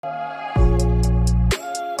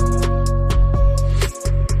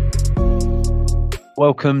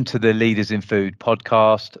Welcome to the Leaders in Food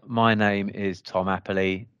podcast. My name is Tom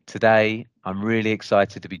Appley. Today, I'm really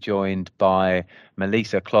excited to be joined by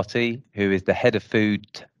Melisa Clottey, who is the head of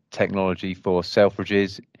food technology for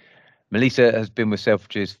Selfridges. Melisa has been with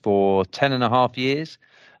Selfridges for 10 and a half years.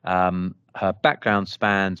 Her background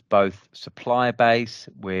spans both supplier base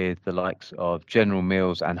with the likes of General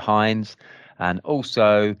Mills and Heinz, and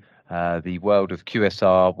also the world of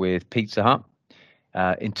QSR with Pizza Hut.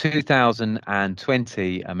 In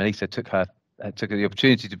 2020, Melisa took the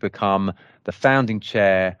opportunity to become the founding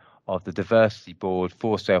chair of the diversity board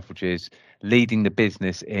for Selfridges, leading the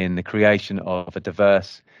business in the creation of a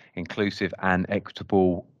diverse, inclusive and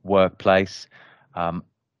equitable workplace.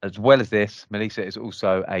 As well as this, Melisa is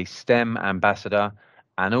also a STEM ambassador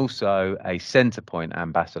and also a Centrepoint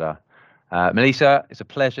ambassador. Melisa, it's a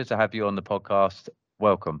pleasure to have you on the podcast.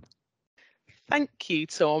 Welcome. Thank you,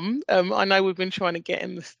 Tom. I know we've been trying to get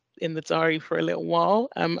in the diary for a little while,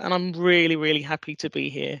 and I'm really happy to be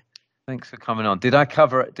here. Thanks for coming on. Did I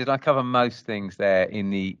cover most things there in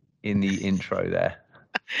the intro there?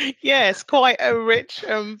 Yeah, it's quite a rich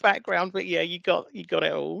background, but yeah, you got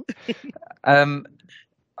it all.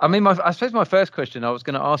 I mean, I suppose my first question, I was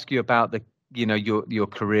going to ask you about your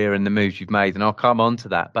career and the moves you've made, and I'll come on to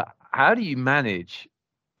that. But how do you manage?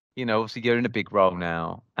 Obviously you're in a big role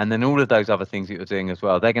now, and then all of those other things that you're doing as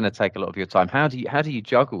well, they're going to take a lot of your time. How do you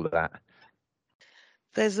juggle that?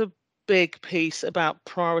 There's a big piece about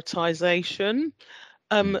prioritization.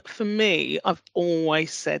 For me, I've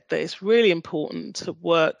always said that it's really important to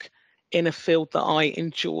work in a field that I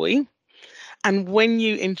enjoy. And when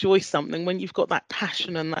you enjoy something, when you've got that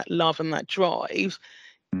passion and that love and that drive,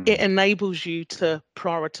 it enables you to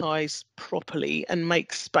prioritize properly and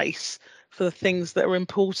make space for the things that are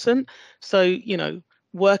important. So,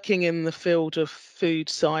 working in the field of food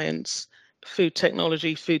science, food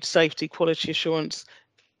technology, food safety, quality assurance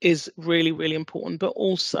is really important, but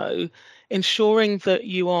also ensuring that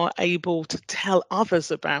you are able to tell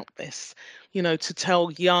others about this, to tell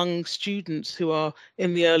young students who are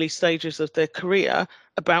in the early stages of their career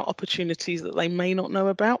about opportunities that they may not know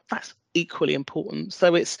about. That's equally important.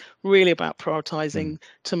 So it's really about prioritizing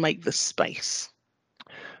to make the space.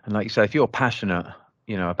 And like you say, if you're passionate,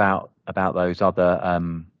 about those other,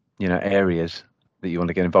 areas that you want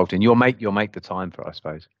to get involved in, you'll make the time for it, I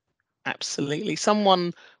suppose. Absolutely.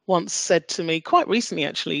 Someone once said to me quite recently,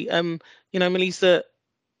 actually, Melisa,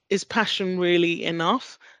 is passion really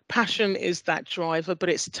enough? Passion is that driver, but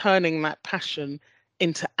it's turning that passion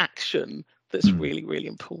into action that's really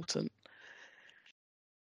important.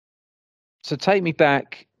 So take me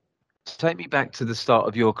back to the start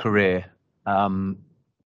of your career.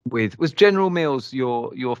 Was General Mills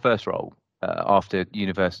your first role after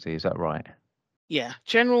university? Is that right? Yeah,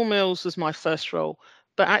 General Mills was my first role,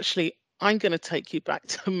 but actually, I'm going to take you back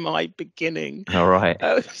to my beginning. All right.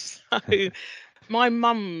 So my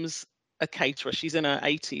mum's a caterer. She's in her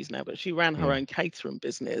 80s now, but she ran her own catering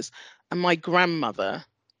business. And my grandmother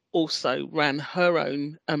also ran her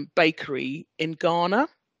own bakery in Ghana.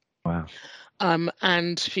 Wow.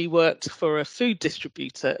 And she worked for a food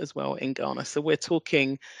distributor as well in Ghana. So we're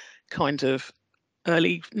talking kind of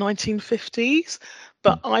early 1950s.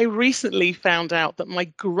 But I recently found out that my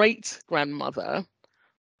great-grandmother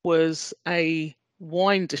was a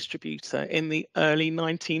wine distributor in the early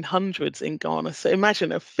 1900s in Ghana. So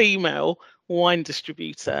imagine a female wine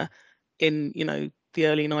distributor in, the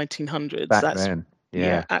early 1900s. Back then.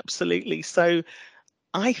 Yeah, absolutely. So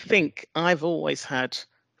I think I've always had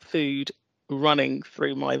food running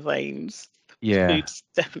through my veins. Yeah, food's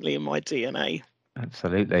definitely in my DNA.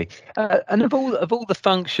 Absolutely. And of all the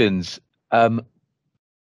functions,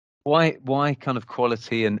 why kind of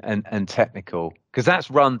quality and technical? Because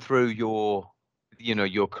that's run through your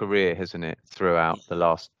career, hasn't it, throughout the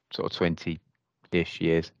last sort of 20-ish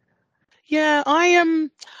years? Yeah, I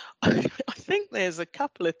think there's a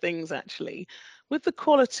couple of things actually. With the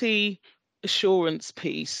quality assurance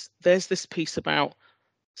piece, there's this piece about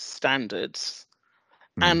standards.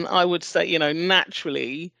 And I would say,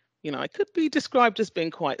 naturally, I could be described as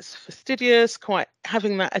being quite fastidious, quite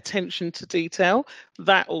having that attention to detail.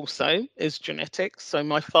 That also is genetics. So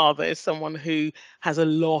my father is someone who has a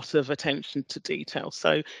lot of attention to detail.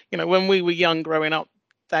 So, when we were young growing up,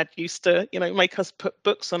 Dad used to, make us put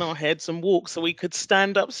books on our heads and walk so we could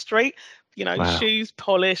stand up straight. Wow. Shoes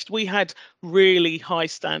polished. We had really high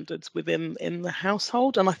standards in the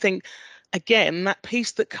household. And I think, again, that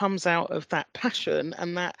piece that comes out of that passion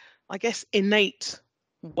and that, I guess, innate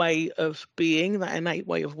way of being, that innate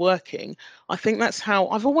way of working, I think that's how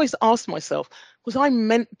I've always asked myself, was I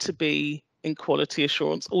meant to be in quality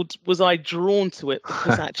assurance, or was I drawn to it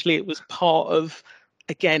because actually it was part of,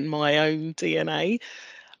 again, my own DNA?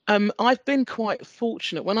 I've been quite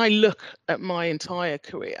fortunate when I look at my entire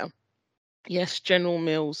career. Yes, General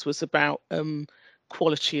Mills was about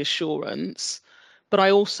quality assurance, but I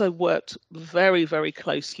also worked very, very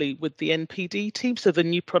closely with the NPD team, so the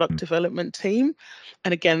new product development team.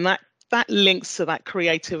 And again, that links to that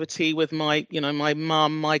creativity with my, my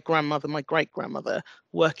mum, my grandmother, my great grandmother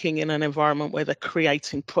working in an environment where they're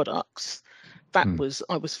creating products. I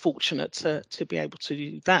was fortunate to be able to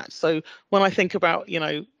do that. So when I think about,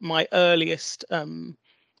 my earliest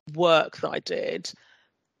work that I did,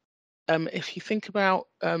 if you think about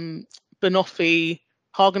Banoffee,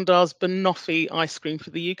 Haagen-Dazs Banoffee ice cream for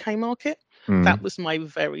the UK market, that was my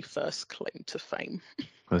very first claim to fame.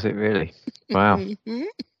 Was it really? Wow.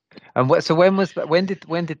 And so when was that? When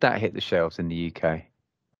did that hit the shelves in the UK?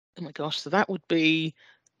 Oh my gosh, so that would be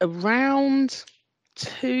around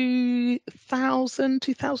 2000,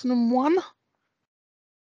 2001.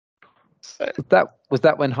 So Was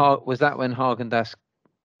that when Haagen-Dazs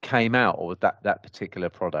came out, or was that particular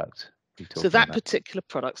product you're talking that about? particular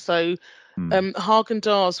product. So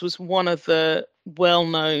Haagen-Dazs was one of the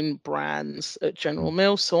well-known brands at General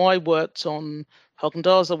Mills. So I worked on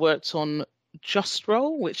Haagen-Dazs. I worked on Just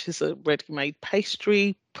Roll, which is a ready-made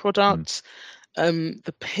pastry product.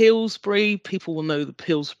 The Pillsbury, people will know the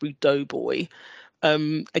Pillsbury Doughboy.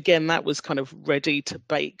 Again, that was kind of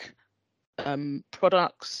ready-to-bake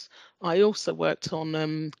products. I also worked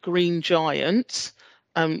on Green Giant.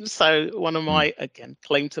 So one of my, again,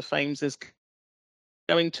 claim to fame is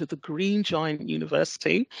going to the Green Giant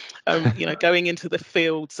University, going into the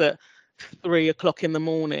fields at 3 o'clock in the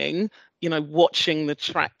morning, watching the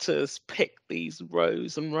tractors pick these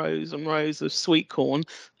rows and rows and rows of sweet corn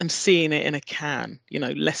and seeing it in a can,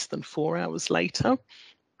 less than 4 hours later.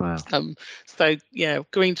 Wow. So yeah,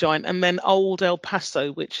 Green Giant, and then Old El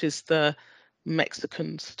Paso, which is the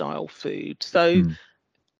Mexican style food. So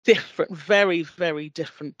different, very, very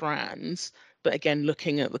different brands, but again,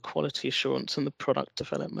 looking at the quality assurance and the product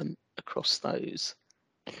development across those.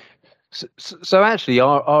 So actually,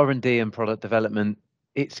 R&D and product development,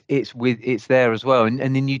 it's there as well. And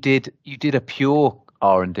then you did a pure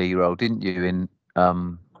R&D role, didn't you? In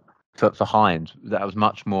for Heinz, that was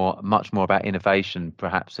much more about innovation,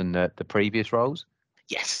 perhaps, than the previous roles.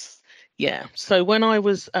 Yes, yeah. So when I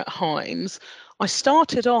was at Heinz, I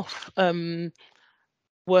started off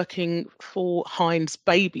working for Heinz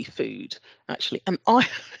baby food, actually, and I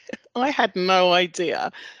had no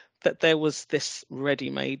idea that there was this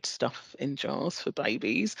ready-made stuff in jars for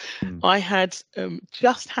babies. I had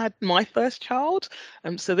just had my first child,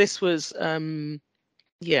 so this was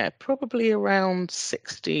probably around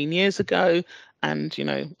 16 years ago, and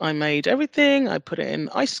I made everything. I put it in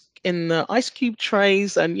the ice cube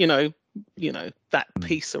trays, and that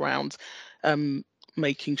piece around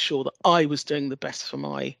making sure that I was doing the best for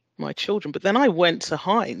my children. But then I went to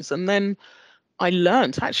Heinz, and then I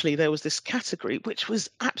learned actually there was this category which was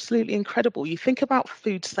absolutely incredible. You think about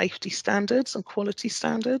food safety standards and quality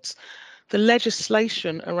standards, the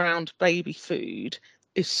legislation around baby food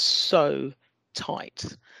is so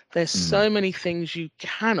tight. There's so many things you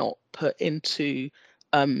cannot put into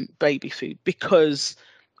baby food because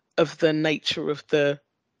of the nature of the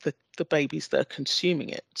babies that are consuming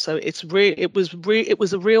it. So it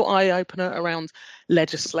was a real eye opener around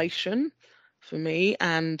legislation for me,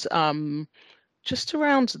 and just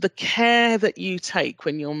around the care that you take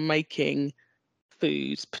when you're making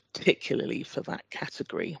foods, particularly for that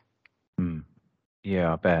category.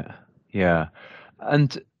 Yeah, I bet. Yeah,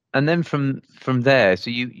 and then from there, so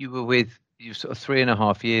you were sort of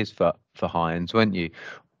 3.5 years for Heinz, weren't you?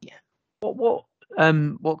 Yeah. What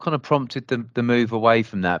kind of prompted the move away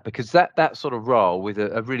from that? Because that sort of role with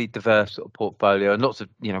a really diverse sort of portfolio and lots of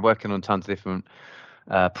working on tons of different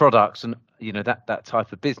products and that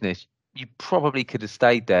type of business, you probably could have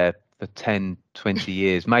stayed there for 10, 20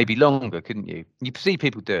 years, maybe longer, couldn't you? You see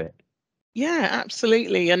people do it. Yeah,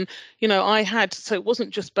 absolutely. And, so it wasn't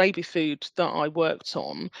just baby food that I worked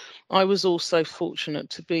on. I was also fortunate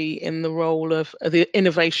to be in the role of the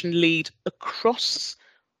innovation lead across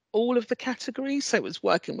all of the categories. So it was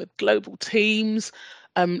working with global teams,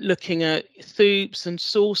 looking at soups and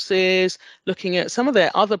sauces, looking at some of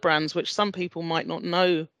their other brands, which some people might not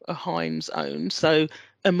know are Heinz owned. So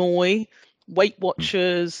Amoy, Weight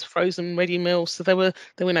Watchers, frozen ready meals. So there were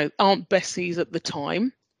Aunt Bessie's at the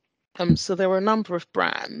time. So there were a number of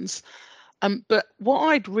brands. But what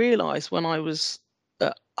I'd realised when I was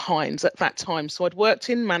at Heinz at that time, so I'd worked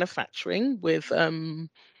in manufacturing with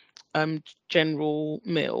General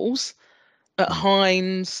Mills, At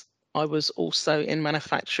Heinz, I was also in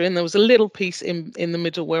manufacturing. There was a little piece in the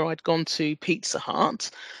middle where I'd gone to Pizza Hut,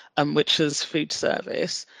 which is food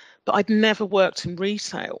service, but I'd never worked in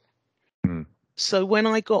retail. Mm. So when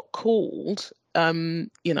I got called, at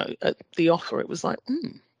the offer, it was like,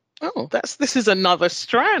 oh, this is another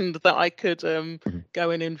strand that I could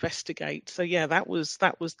go and investigate. So yeah, that was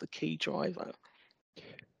the key driver.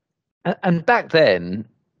 And back then,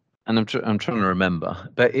 and I'm trying to remember,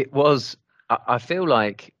 but it was. I feel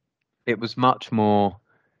like it was much more.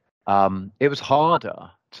 It was harder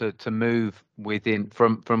to move within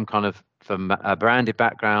from kind of from a branded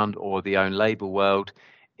background or the own label world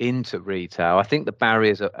into retail. I think the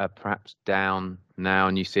barriers are perhaps down now,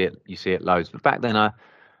 and you see it loads. But back then, I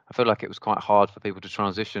feel like it was quite hard for people to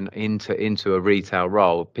transition into a retail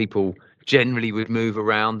role. People generally would move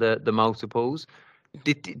around the multiples.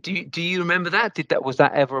 Do you remember that? Was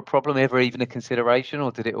that ever a problem, ever even a consideration, or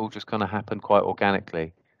did it all just kind of happen quite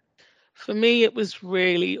organically? For me, it was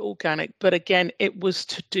really organic, but again, it was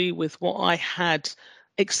to do with what I had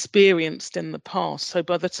experienced in the past. So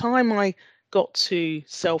by the time I got to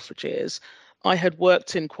Selfridges, I had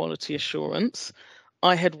worked in quality assurance,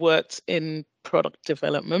 I had worked in product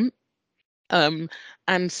development, and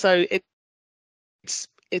so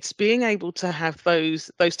it's being able to have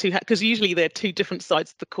those two, because usually they're two different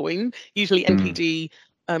sides of the coin. Usually NPD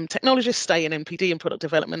technologists stay in NPD and product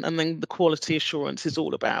development, and then the quality assurance is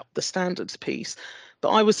all about the standards piece.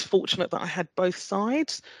 But I was fortunate that I had both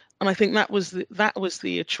sides, and I think that was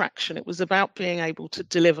the attraction. It was about being able to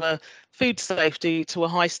deliver food safety to a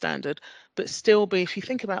high standard, but still be, if you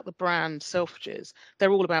think about the brand Selfridges,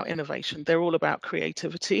 they're all about innovation, they're all about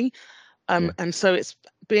creativity. And so it's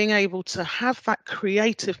being able to have that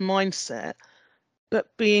creative mindset,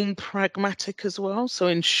 but being pragmatic as well. So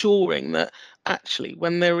ensuring that actually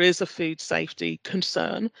when there is a food safety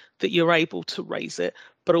concern, that you're able to raise it,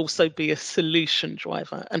 but also be a solution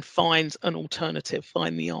driver and find an alternative,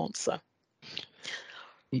 find the answer.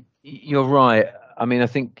 You're right. I mean, I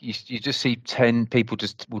think you just see 10 people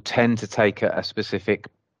just will tend to take a specific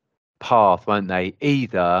path, won't they?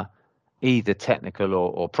 Either technical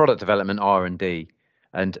or product development, R&D,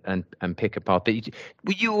 and pick a path. But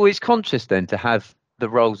were you always conscious then to have the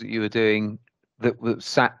roles that you were doing that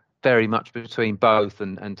sat very much between both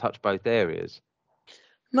and touch both areas?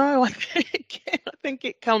 No, I think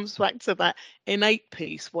it comes back to that innate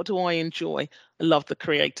piece. What do I enjoy? I love the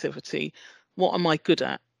creativity. What am I good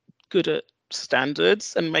at? Good at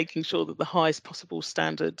standards and making sure that the highest possible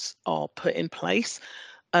standards are put in place.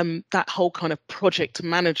 That whole kind of project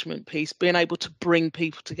management piece, being able to bring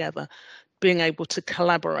people together, being able to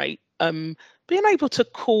collaborate, being able to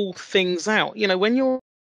call things out. When you're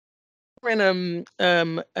in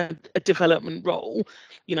a development role,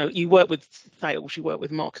 you work with sales, you work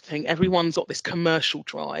with marketing, everyone's got this commercial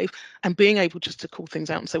drive, and being able just to call things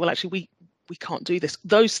out and say, well, actually, we can't do this.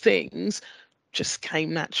 Those things just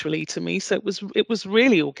came naturally to me. So it was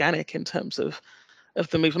really organic in terms of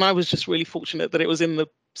the move. And I was just really fortunate that it was in the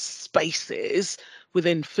spaces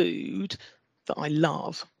within food that I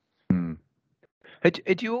love.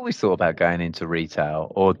 Had you always thought about going into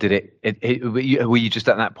retail, or did were you just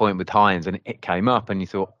at that point with Heinz and it came up and you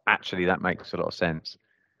thought, actually, that makes a lot of sense?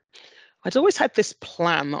 I'd always had this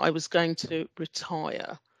plan that I was going to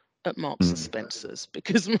retire at Marks and Spencer's,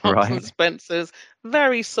 because Marks and Right. Spencer's,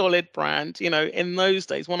 very solid brand. In those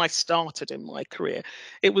days when I started in my career,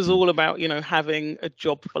 it was all about, having a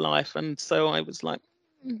job for life. And so I was like,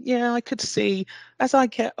 yeah, I could see as I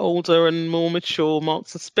get older and more mature,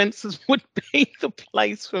 Marks and Spencer's would be the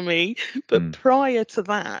place for me. But prior to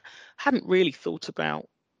that, I hadn't really thought about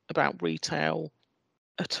retail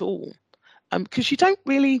at all. Because you don't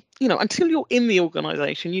really, until you're in the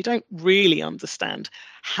organization, you don't really understand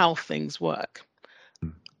how things work.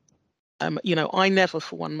 I never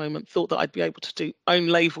for one moment thought that I'd be able to do own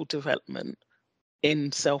label development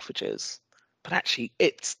in Selfridges, but actually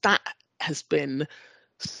that has been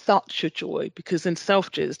such a joy, because in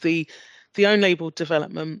Selfridges, the own label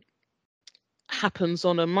development happens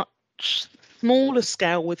on a much smaller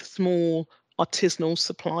scale with small artisanal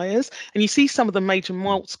suppliers, and you see some of the major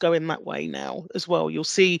malts go in that way now as well. You'll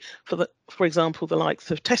see, for example, the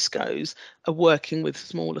likes of Tesco's are working with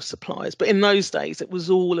smaller suppliers, but in those days it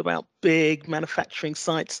was all about big manufacturing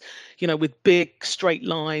sites, with big straight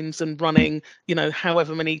lines and running,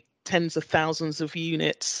 however many tens of thousands of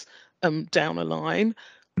units down a line.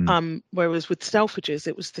 Whereas with Selfridges,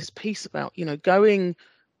 it was this piece about, going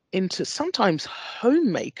into sometimes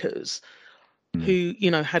homemakers who,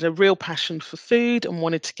 had a real passion for food and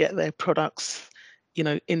wanted to get their products,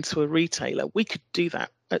 into a retailer. We could do that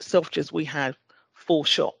at Selfridges. We had 4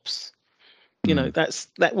 shops, You know, that's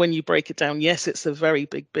that when you break it down, yes, it's a very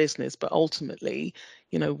big business, but ultimately,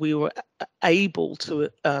 you know, we were able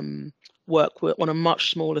to work on a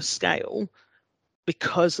much smaller scale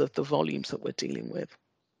because of the volumes that we're dealing with.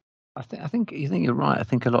 I think you're right. I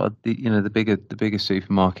think a lot of the bigger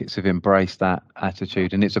supermarkets have embraced that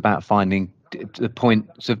attitude, and it's about finding the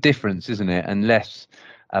points of difference, isn't it? And less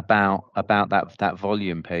about that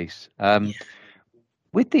volume piece.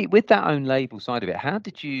 With that own label side of it, how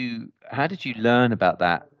did you learn about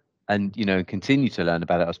that, and continue to learn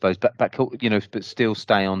about it, I suppose, but but still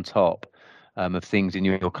stay on top of things in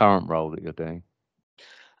your current role that you're doing?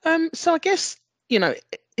 So I guess,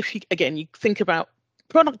 if you think about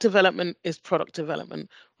product development is product development,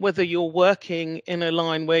 whether you're working in a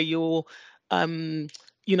line where your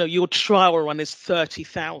trial run is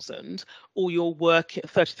 30,000, or you're working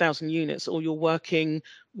 30,000 units, or you're working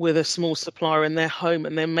with a small supplier in their home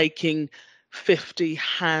and they're making 50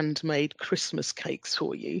 handmade Christmas cakes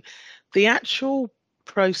for you. The actual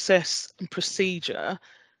process and procedure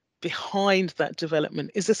behind that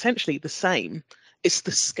development is essentially the same. It's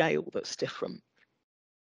the scale that's different.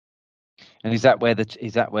 And is that where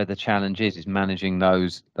the challenge is managing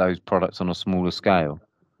those products on a smaller scale?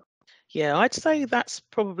 Yeah, I'd say that's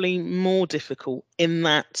probably more difficult in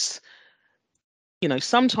that,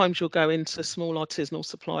 sometimes you'll go into small artisanal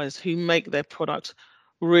suppliers who make their product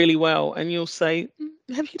really well, and you'll say,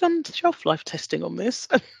 have you done shelf life testing on this?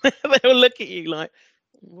 They'll look at you like,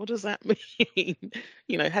 what does that mean?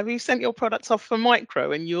 Have you sent your products off for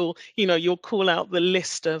micro? And you'll call out the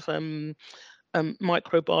list of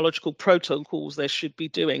microbiological protocols they should be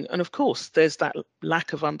doing. And of course, there's that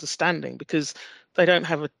lack of understanding because they don't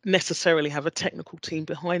necessarily have a technical team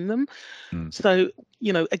behind them. So,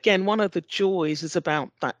 again, one of the joys is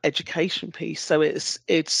about that education piece. So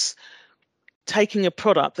it's taking a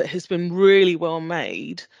product that has been really well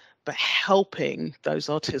made, but helping those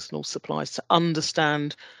artisanal suppliers to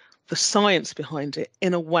understand the science behind it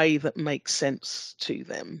in a way that makes sense to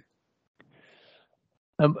them.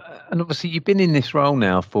 And obviously, you've been in this role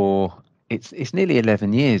now for it's nearly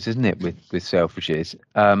 11 years, isn't it? With Selfridges,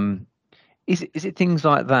 is it things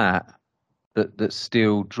like that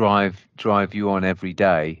still drive you on every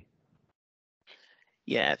day?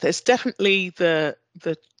 Yeah, there's definitely the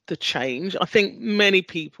change. I think many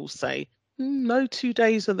people say no 2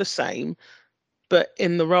 days are the same, but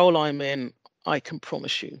in the role I'm in, I can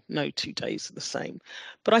promise you no 2 days are the same.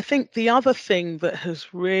 But I think the other thing that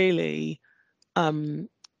has really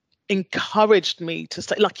encouraged me to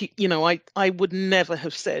stay, like, I would never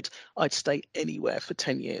have said I'd stay anywhere for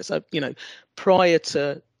 10 years. Prior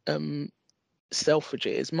to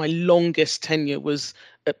Selfridges, my longest tenure was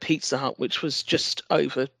at Pizza Hut, which was just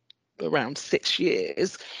over around 6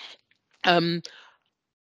 years.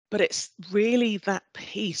 But it's really that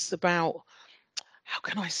piece about, how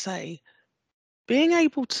can I say, being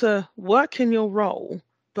able to work in your role,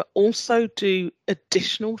 but also do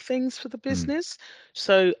additional things for the business.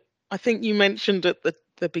 So I think you mentioned at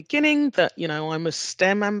the beginning that, I'm a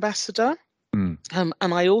STEM ambassador. And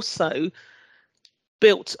I also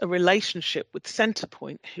built a relationship with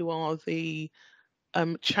Centrepoint, who are the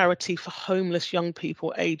charity for homeless young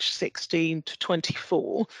people aged 16 to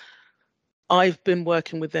 24. I've been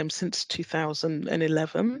working with them since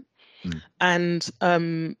 2011. And,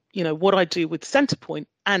 what I do with Centrepoint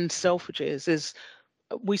and Selfridges is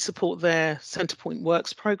we support their Centrepoint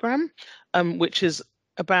Works program, which is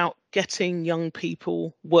about getting young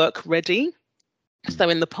people work ready. So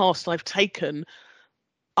in the past, I've taken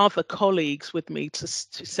other colleagues with me to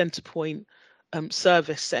Centrepoint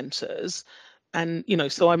service centres. And,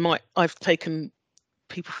 so I've taken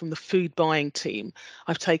people from the food buying team.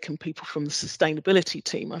 I've taken people from the sustainability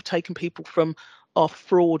team. I've taken people from our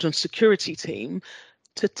fraud and security team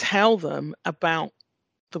to tell them about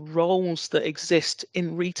the roles that exist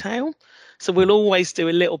in retail. So we'll always do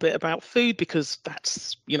a little bit about food because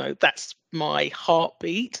that's my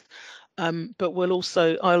heartbeat. But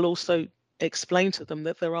I'll also explain to them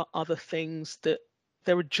that there are other things, that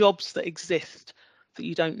there are jobs that exist that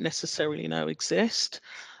you don't necessarily know exist.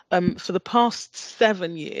 For the past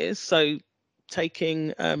 7 years, so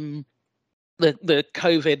taking the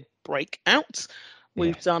COVID breakout,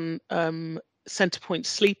 we've done Centrepoint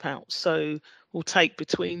sleep out. So we'll take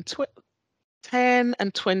between 10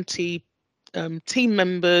 and 20 team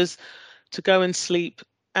members to go and sleep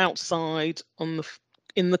outside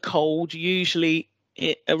in the cold, usually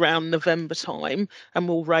around November time, and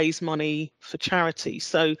we'll raise money for charity.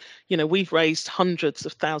 So, we've raised hundreds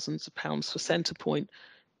of thousands of pounds for Centrepoint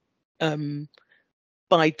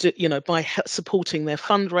by supporting their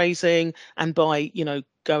fundraising and by,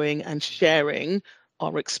 going and sharing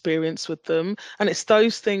our experience with them. And it's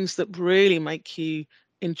those things that really make you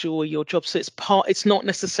enjoy your job. So it's not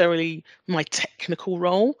necessarily my technical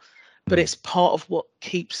role, but it's part of what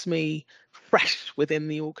keeps me fresh within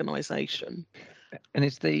the organisation. And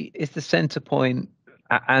it's the centre point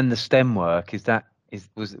and the STEM work.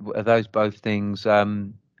 Are those both things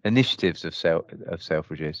initiatives of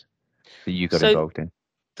Selfridges that you got So involved in?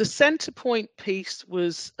 the centre point piece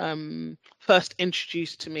was first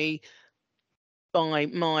introduced to me by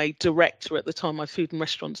my director at the time, my food and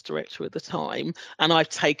restaurants director at the time, and I've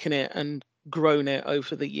taken it and grown it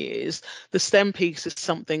over the years. The STEM piece is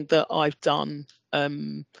something that I've done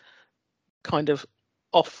kind of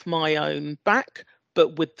off my own back,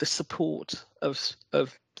 but with the support of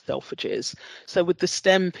Selfridges. So with the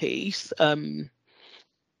STEM piece,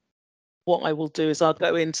 what I will do is I'll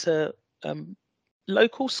go into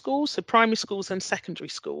local schools, so primary schools and secondary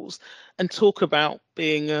schools, and talk about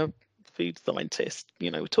being a food scientist.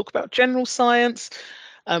 We talk about general science,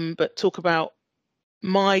 but talk about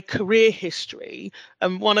my career history.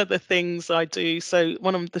 And one of the things I do, so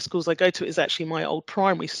one of the schools I go to is actually my old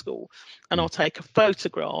primary school, and I'll take a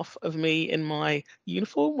photograph of me in my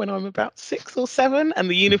uniform when I'm about 6 or 7, and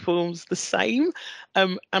the uniform's the same,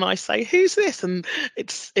 and I say, who's this? And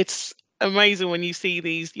it's amazing when you see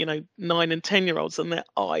these 9 and 10-year-olds and their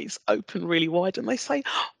eyes open really wide and they say,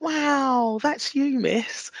 wow, that's you,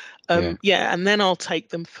 miss. Yeah, and then I'll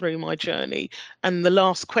take them through my journey, and the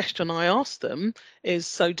last question I ask them is,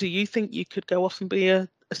 so do you think you could go off and be a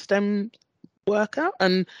STEM worker?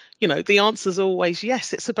 And the answer is always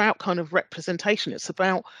yes. It's about kind of representation. It's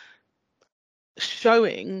about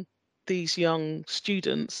showing these young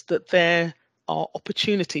students that there are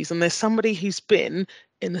opportunities, and there's somebody who's been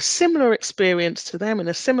in a similar experience to them in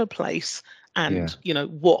a similar place, and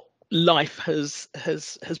what life has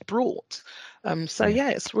brought.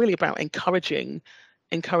 It's really about encouraging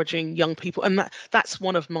young people, and that's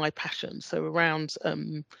one of my passions. So around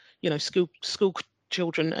school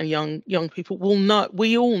children and young people,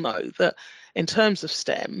 we all know that in terms of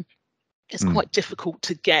STEM, it's quite difficult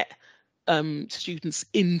to get students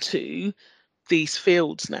into these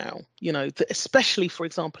fields now, especially, for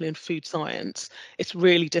example, in food science, it's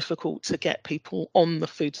really difficult to get people on the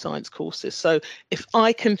food science courses. So if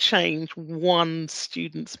I can change one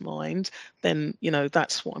student's mind, then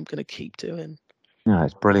that's what I'm going to keep doing. No,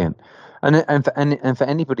 it's brilliant. And for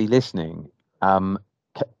anybody listening, I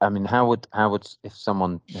mean, how would if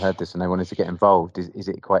someone heard this and they wanted to get involved, is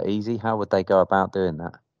it quite easy? How would they go about doing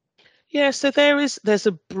that? Yeah, so there's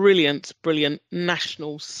a brilliant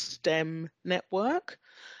national STEM network.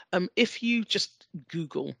 If you just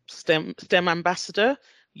Google STEM ambassador,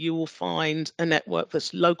 you will find a network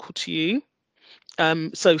that's local to you.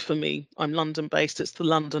 So for me, I'm London based. It's the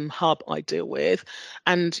London hub I deal with,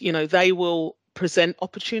 and they will present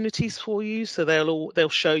opportunities for you. So they'll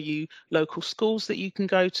show you local schools that you can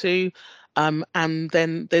go to, and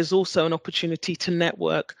then there's also an opportunity to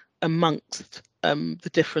network amongst the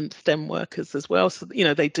different STEM workers as well. So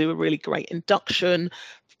they do a really great induction.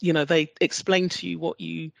 They explain to you what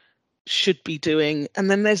you should be doing, and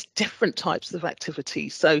then there's different types of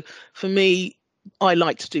activities. So for me, I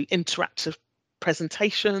like to do interactive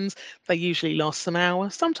presentations. They usually last an hour.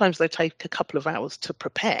 Sometimes they take a couple of hours to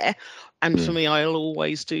prepare, and for me, I'll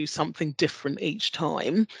always do something different each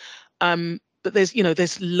time. But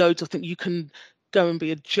there's loads of things. You can go and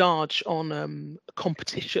be a judge on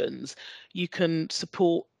competitions. You can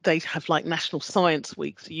support, they have like National Science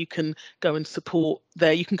Week, so you can go and support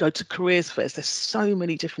there. You can go to careers fairs. There's so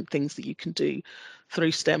many different things that you can do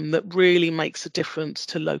through STEM that really makes a difference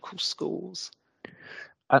to local schools.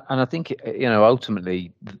 And I think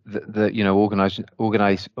ultimately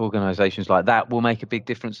organizations like that will make a big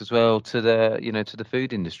difference as well to the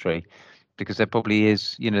food industry, because there probably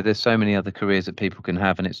is there's so many other careers that people can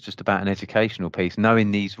have, and it's just about an educational piece,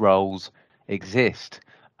 knowing these roles exist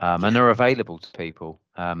and are available to people.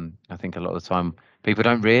 I think a lot of the time people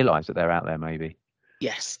don't realize that they're out there, maybe.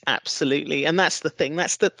 Yes, absolutely. And that's the thing.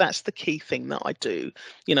 That's the key thing that I do.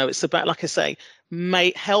 It's about, like I say,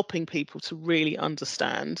 helping people to really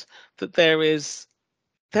understand that there are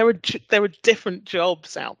different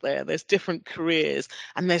jobs out there. There's different careers,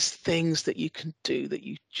 and there's things that you can do that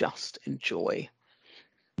you just enjoy.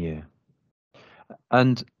 Yeah.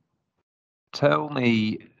 And tell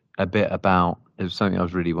me a bit about, it was something I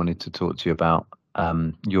was really wanted to talk to you about,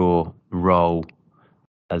 your role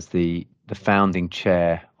as the founding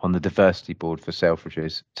chair on the diversity board for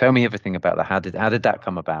Selfridges. Tell me everything about that. How did that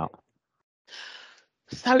come about?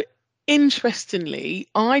 So interestingly,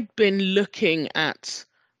 I'd been looking at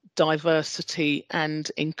diversity and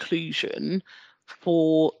inclusion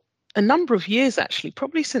for a number of years, actually,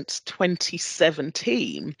 probably since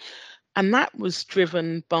 2017. And that was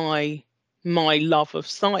driven by my love of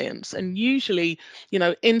science. And usually,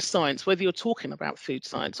 in science, whether you're talking about food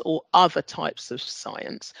science or other types of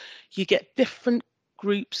science, you get different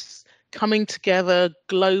groups coming together,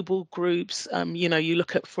 global groups. You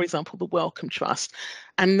look at, for example, the Wellcome Trust,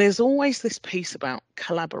 and there's always this piece about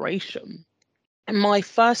collaboration. And my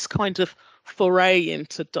first kind of foray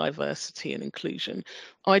into diversity and inclusion,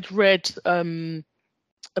 I'd read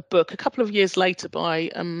a book a couple of years later by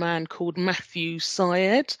a man called Matthew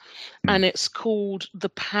Syed, and it's called The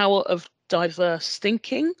Power of Diverse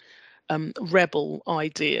Thinking, Rebel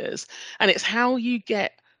Ideas. And it's how you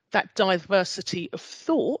get that diversity of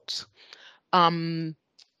thought from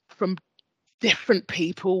different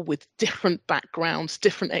people with different backgrounds,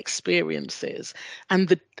 different experiences, and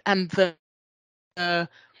the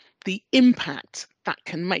impact that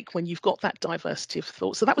can make when you've got that diversity of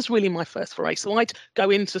thought. So that was really my first foray. So I'd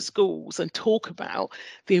go into schools and talk about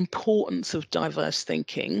the importance of diverse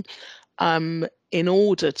thinking in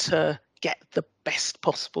order to get the best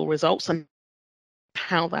possible results and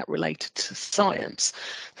how that related to science.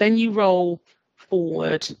 Then you roll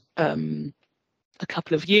forward a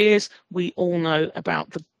couple of years. We all know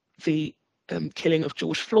about the killing of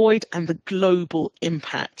George Floyd and the global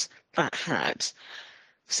impact that had.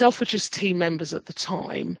 Selfridges team members at the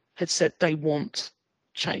time had said they want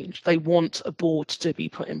change. They want a board to be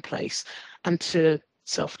put in place. And to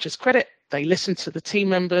Selfridges' credit, they listened to the team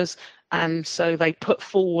members, and so they put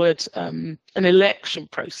forward an election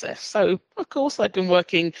process. So, of course, I'd been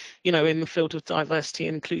working, in the field of diversity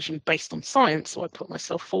and inclusion based on science. So I put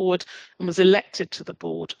myself forward and was elected to the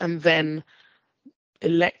board, and then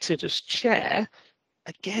elected as chair.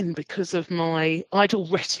 Again, because of I'd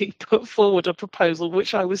already put forward a proposal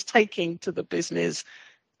which I was taking to the business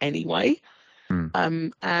anyway.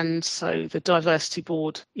 And so the diversity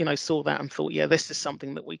board, saw that and thought, yeah, this is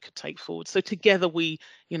something that we could take forward. So together we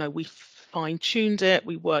fine-tuned it.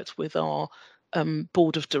 We worked with our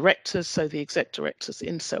board of directors, so the exec directors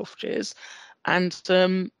in Selfridges, and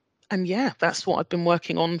yeah, that's what I've been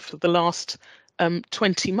working on for the last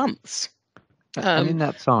 20 months. And in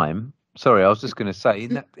that time, sorry, I was just going to say,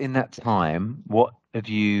 in that time, what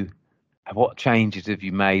changes have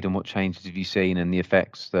you made, and what changes have you seen, and the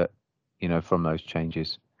effects that from those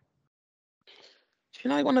changes?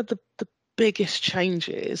 One of the biggest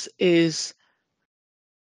changes is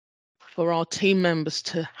for our team members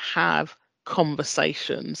to have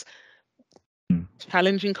conversations,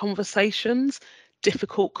 challenging conversations,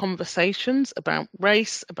 difficult conversations about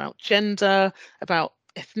race, about gender, about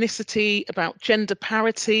ethnicity, about gender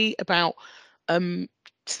parity, about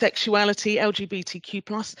sexuality,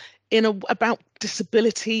 LGBTQ+, about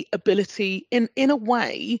disability, ability, in a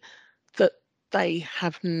way that they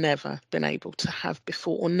have never been able to have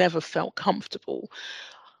before or never felt comfortable.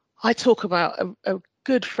 I talk about a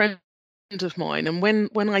good friend of mine, and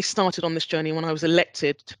when I started on this journey, when I was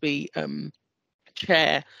elected to be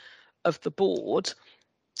chair of the board,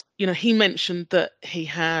 he mentioned that he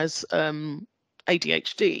has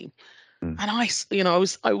ADHD. And I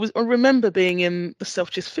remember being in the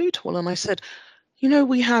Selfridges food hall, and I said,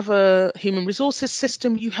 we have a human resources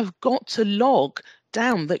system. You have got to log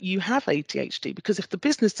down that you have ADHD, because if the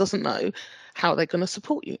business doesn't know, how are they going to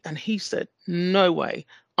support you? And he said, no way.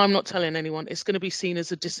 I'm not telling anyone. It's going to be seen as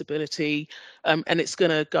a disability, and it's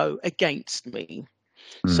going to go against me.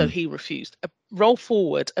 So he refused. Roll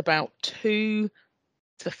forward about 2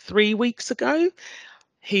 to 3 weeks ago,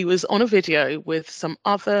 he was on a video with some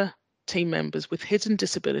other team members with hidden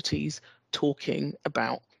disabilities talking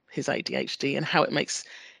about his ADHD and how it makes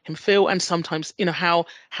him feel, and sometimes how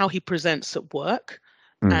he presents at work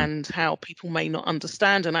and how people may not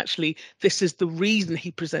understand, and actually this is the reason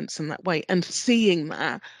he presents in that way. And seeing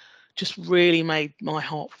that just really made my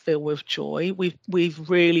heart fill with joy. We've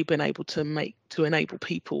really been able to enable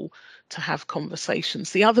people to have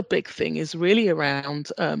conversations. The other big thing is really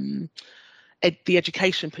around the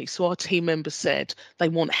education piece. So our team members said they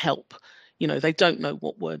want help. They don't know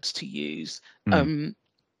what words to use.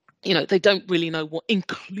 They don't really know what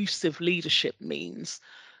inclusive leadership means.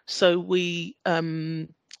 So we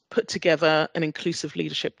put together an inclusive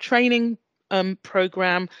leadership training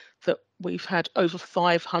program that we've had over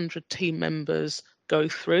 500 team members go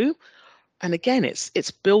through. And again,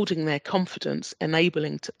 it's building their confidence,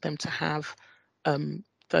 enabling them to have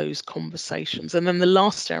those conversations. And then the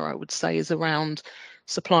last area I would say is around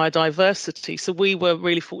supplier diversity. So we were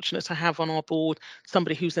really fortunate to have on our board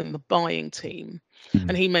somebody who's in the buying team.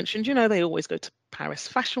 And he mentioned, they always go to Paris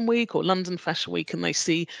Fashion Week or London Fashion Week, and they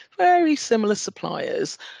see very similar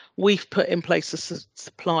suppliers. we've put in place a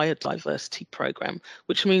supplier diversity program,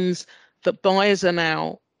 which means that buyers are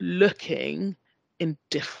now looking in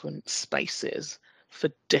different spaces for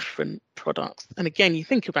different products. And again, you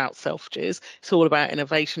think about Selfridges, it's all about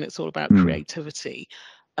innovation, it's all about creativity.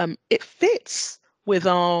 It fits with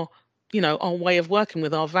our our way of working,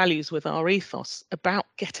 with our values, with our ethos about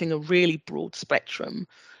getting a really broad spectrum,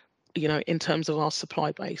 in terms of our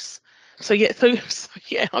supply base. So yeah,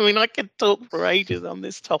 I mean, I could talk for ages on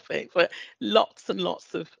this topic, but lots and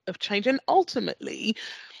lots of change. And ultimately,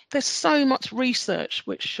 there's so much research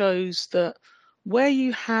which shows that where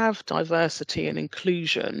you have diversity and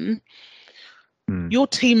inclusion, your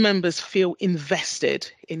team members feel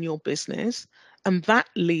invested in your business, and that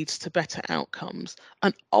leads to better outcomes.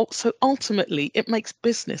 And also, ultimately, it makes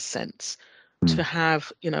business sense to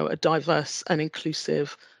have, a diverse and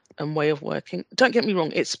inclusive way of working. Don't get me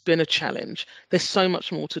wrong, it's been a challenge. There's so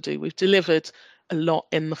much more to do. We've delivered a lot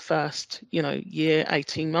in the first, year,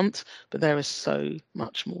 18 months, but there is so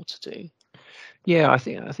much more to do. Yeah, I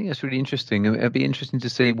think that's really interesting. It'd be interesting to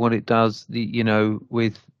see what it does,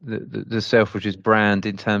 with the Selfridges brand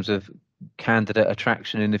in terms of candidate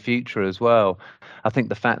attraction in the future as well. I think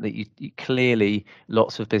the fact that you clearly,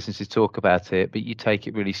 lots of businesses talk about it, but you take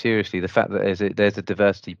it really seriously. The fact that there's a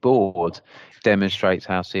diversity board demonstrates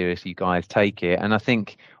how serious you guys take it. And I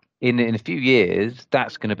think in a few years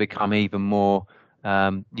that's going to become even more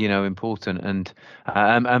important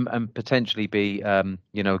and potentially be a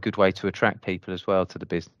good way to attract people as well to the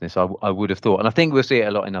business. I would have thought, and I think we'll see it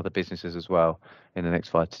a lot in other businesses as well in the next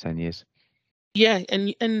 5 to 10 years. Yeah,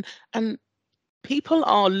 and people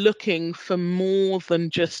are looking for more than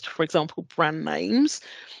just, for example, brand names.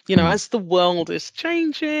 As the world is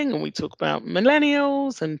changing and we talk about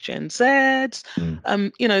millennials and Gen Zs,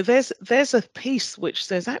 there's a piece which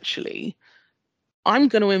says, actually, I'm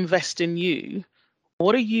going to invest in you.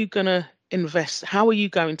 What are you going to invest? How are you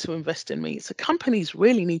going to invest in me? So companies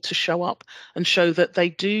really need to show up and show that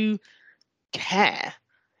they do care,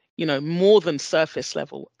 more than surface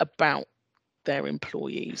level about their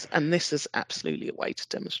employees. And this is absolutely a way to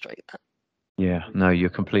demonstrate that. Yeah, no,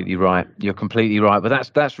 you're completely right.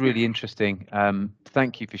 But that's really interesting.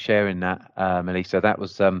 Thank you for sharing that, Melisa.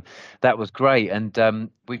 That was great. And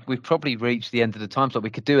we've probably reached the end of the time slot.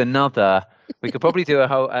 We could do another. We could probably do a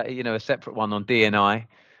whole, a separate one on D&I.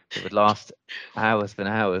 It would last hours and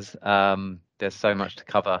hours. There's so much to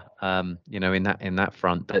cover, in that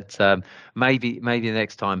front. But maybe the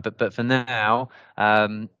next time. But for now,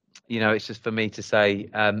 it's just for me to say,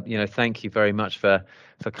 thank you very much for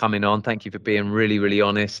coming on. Thank you for being really, really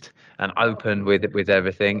honest and open with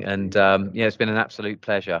everything. And it's been an absolute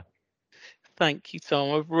pleasure. Thank you,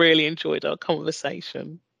 Tom. I've really enjoyed our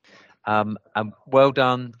conversation. And well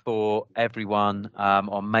done for everyone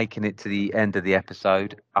on making it to the end of the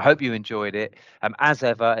episode. I hope you enjoyed it. As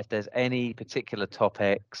ever, if there's any particular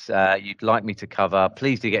topics you'd like me to cover,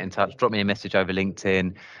 please do get in touch. Drop me a message over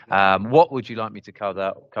LinkedIn. What would you like me to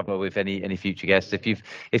cover with any future guests? If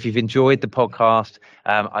you've enjoyed the podcast,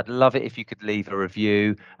 I'd love it if you could leave a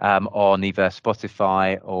review on either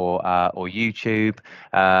Spotify or YouTube.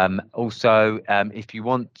 Also, if you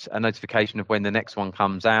want a notification of when the next one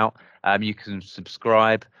comes out, you can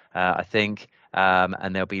subscribe, I think,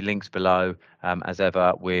 and there'll be links below, as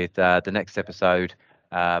ever, with the next episode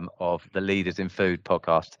of the Leaders in Food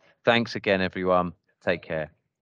podcast. Thanks again, everyone. Take care.